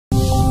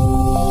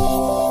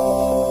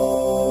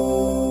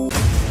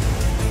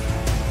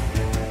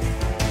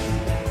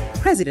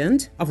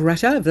president of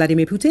Russia,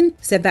 Vladimir Putin,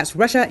 said that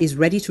Russia is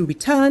ready to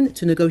return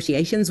to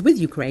negotiations with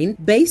Ukraine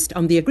based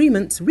on the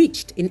agreements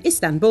reached in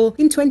Istanbul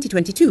in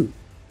 2022.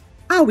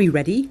 Are we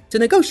ready to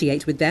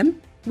negotiate with them?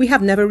 We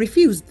have never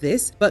refused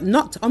this, but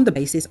not on the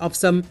basis of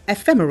some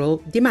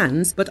ephemeral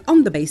demands, but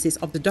on the basis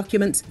of the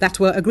documents that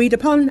were agreed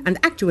upon and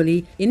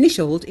actually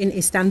initialed in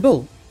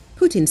Istanbul,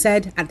 Putin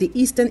said at the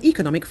Eastern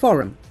Economic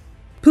Forum.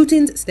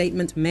 Putin's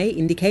statement may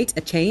indicate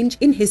a change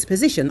in his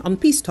position on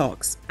peace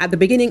talks. At the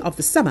beginning of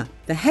the summer,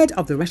 the head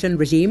of the Russian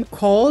regime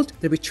called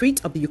the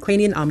retreat of the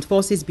Ukrainian Armed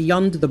Forces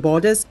beyond the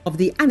borders of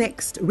the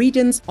annexed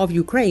regions of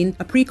Ukraine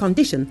a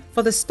precondition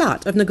for the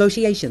start of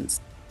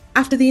negotiations.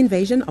 After the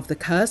invasion of the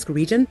Kursk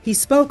region, he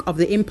spoke of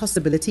the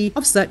impossibility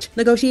of such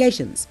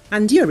negotiations,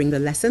 and during the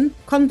lesson,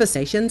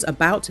 conversations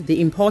about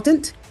the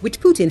important, which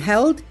Putin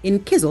held in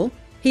Kyzyl,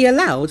 he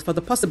allowed for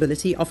the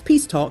possibility of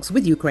peace talks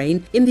with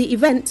Ukraine in the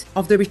event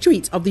of the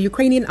retreat of the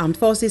Ukrainian Armed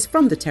Forces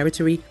from the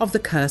territory of the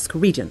Kursk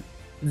region.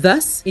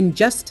 Thus, in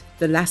just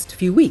the last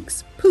few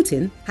weeks,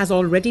 Putin has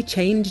already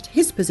changed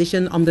his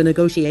position on the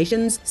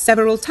negotiations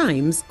several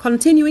times,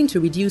 continuing to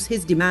reduce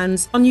his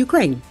demands on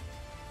Ukraine.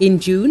 In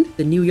June,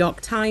 the New York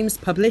Times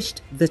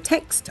published the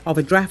text of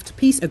a draft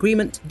peace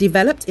agreement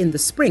developed in the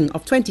spring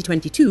of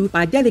 2022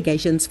 by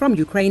delegations from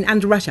Ukraine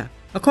and Russia.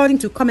 According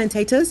to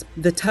commentators,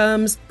 the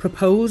terms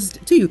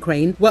proposed to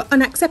Ukraine were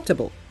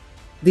unacceptable.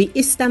 The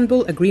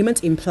Istanbul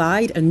Agreement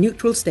implied a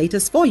neutral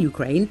status for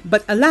Ukraine,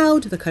 but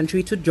allowed the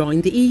country to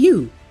join the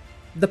EU.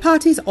 The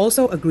parties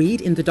also agreed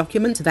in the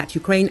document that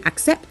Ukraine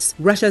accepts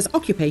Russia's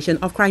occupation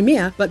of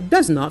Crimea, but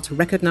does not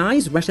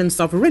recognize Russian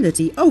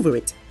sovereignty over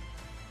it.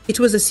 It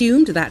was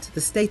assumed that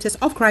the status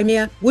of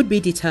Crimea would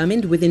be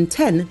determined within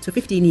 10 to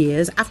 15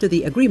 years after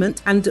the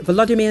agreement, and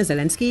Volodymyr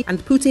Zelensky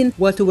and Putin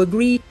were to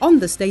agree on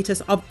the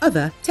status of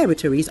other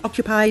territories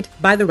occupied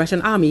by the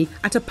Russian army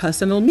at a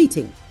personal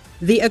meeting.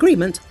 The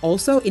agreement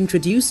also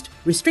introduced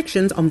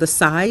restrictions on the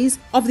size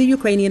of the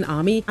Ukrainian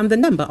army and the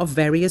number of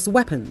various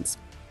weapons.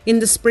 In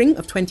the spring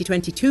of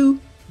 2022,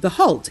 the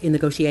halt in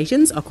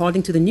negotiations,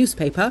 according to the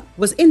newspaper,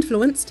 was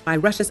influenced by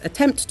Russia's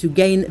attempt to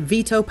gain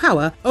veto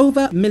power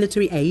over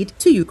military aid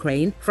to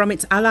Ukraine from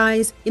its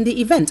allies in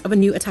the event of a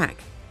new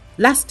attack.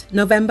 Last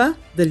November,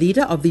 the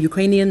leader of the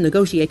Ukrainian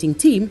negotiating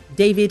team,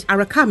 David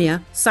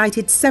Arakhamia,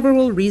 cited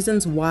several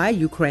reasons why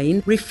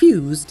Ukraine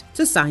refused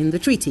to sign the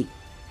treaty.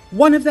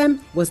 One of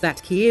them was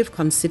that Kiev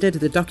considered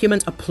the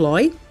document a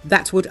ploy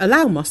that would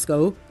allow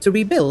Moscow to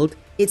rebuild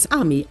its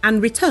army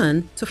and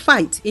return to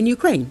fight in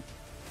Ukraine.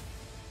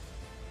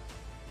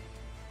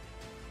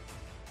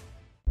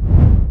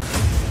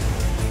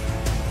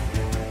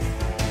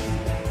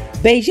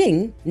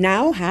 Beijing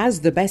now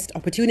has the best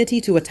opportunity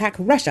to attack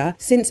Russia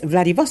since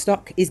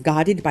Vladivostok is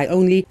guarded by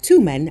only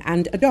 2 men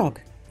and a dog.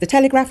 The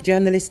Telegraph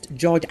journalist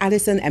George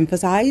Allison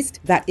emphasized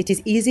that it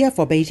is easier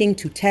for Beijing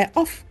to tear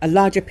off a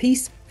larger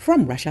piece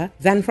from Russia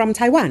than from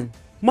Taiwan.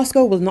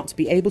 Moscow will not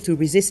be able to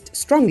resist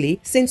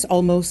strongly since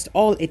almost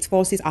all its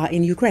forces are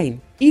in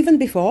Ukraine. Even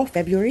before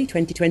February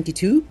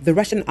 2022, the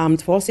Russian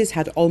armed forces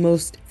had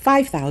almost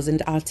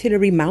 5,000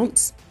 artillery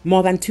mounts,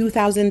 more than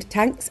 2,000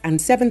 tanks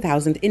and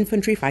 7,000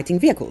 infantry fighting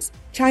vehicles.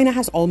 China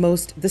has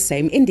almost the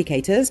same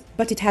indicators,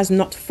 but it has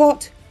not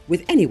fought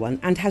with anyone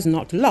and has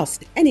not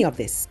lost any of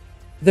this.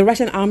 The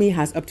Russian army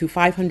has up to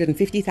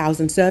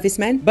 550,000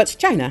 servicemen, but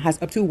China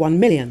has up to 1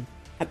 million.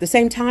 At the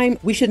same time,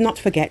 we should not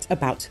forget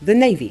about the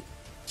Navy.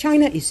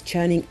 China is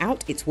churning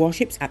out its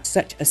warships at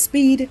such a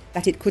speed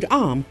that it could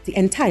arm the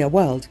entire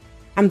world.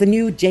 And the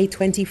new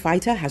J-20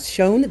 fighter has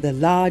shown the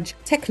large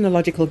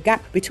technological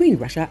gap between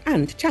Russia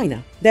and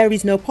China. There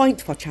is no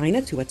point for China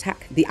to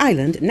attack the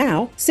island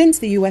now, since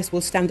the US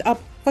will stand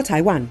up for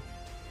Taiwan.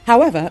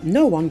 However,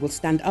 no one will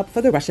stand up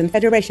for the Russian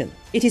Federation.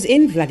 It is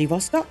in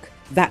Vladivostok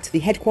that the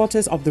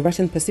headquarters of the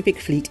Russian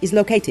Pacific Fleet is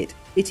located.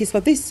 It is for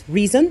this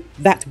reason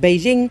that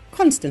Beijing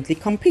constantly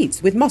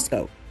competes with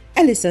Moscow.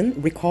 Ellison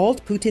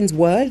recalled Putin's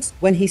words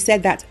when he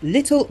said that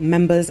little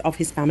members of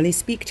his family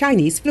speak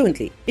Chinese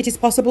fluently. It is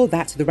possible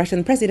that the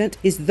Russian president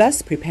is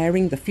thus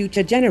preparing the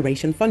future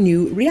generation for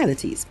new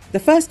realities. The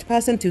first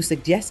person to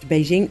suggest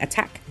Beijing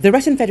attack the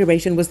Russian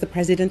Federation was the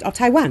president of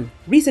Taiwan.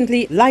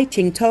 Recently, Lai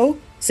Ching-to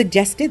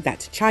suggested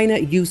that China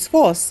use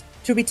force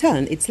to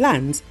return its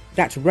lands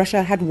that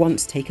Russia had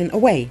once taken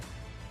away.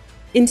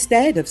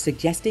 Instead of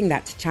suggesting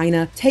that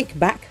China take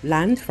back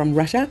land from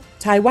Russia,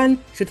 Taiwan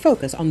should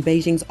focus on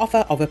Beijing's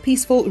offer of a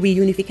peaceful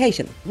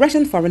reunification,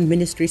 Russian Foreign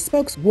Ministry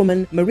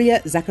spokeswoman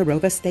Maria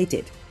Zakharova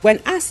stated. When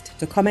asked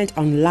to comment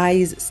on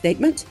Lai's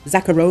statement,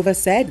 Zakharova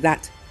said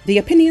that the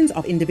opinions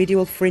of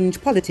individual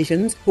fringe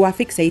politicians who are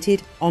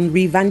fixated on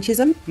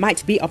revanchism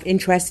might be of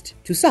interest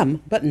to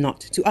some, but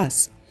not to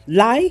us.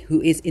 Lai,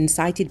 who is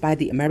incited by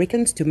the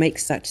Americans to make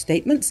such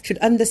statements, should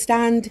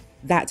understand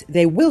that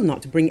they will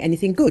not bring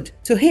anything good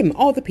to him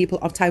or the people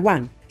of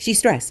Taiwan, she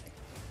stressed.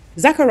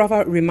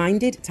 Zakharova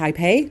reminded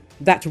Taipei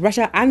that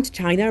Russia and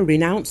China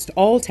renounced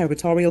all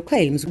territorial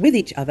claims with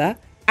each other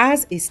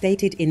as is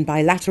stated in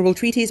bilateral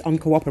treaties on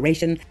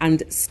cooperation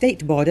and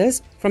state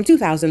borders from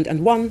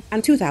 2001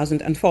 and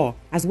 2004,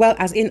 as well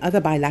as in other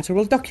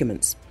bilateral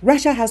documents.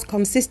 Russia has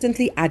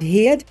consistently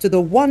adhered to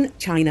the One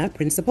China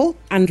principle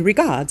and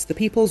regards the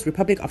People's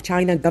Republic of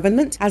China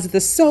government as the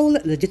sole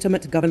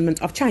legitimate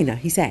government of China,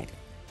 he said.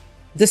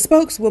 The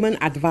spokeswoman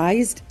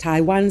advised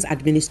Taiwan's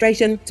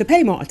administration to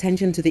pay more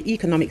attention to the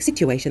economic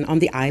situation on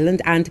the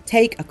island and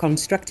take a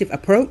constructive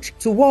approach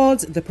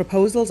towards the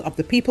proposals of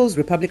the People's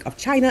Republic of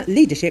China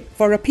leadership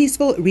for a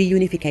peaceful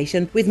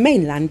reunification with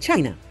mainland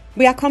China.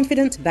 We are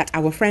confident that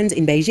our friends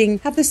in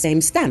Beijing have the same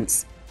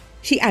stance,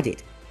 she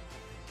added.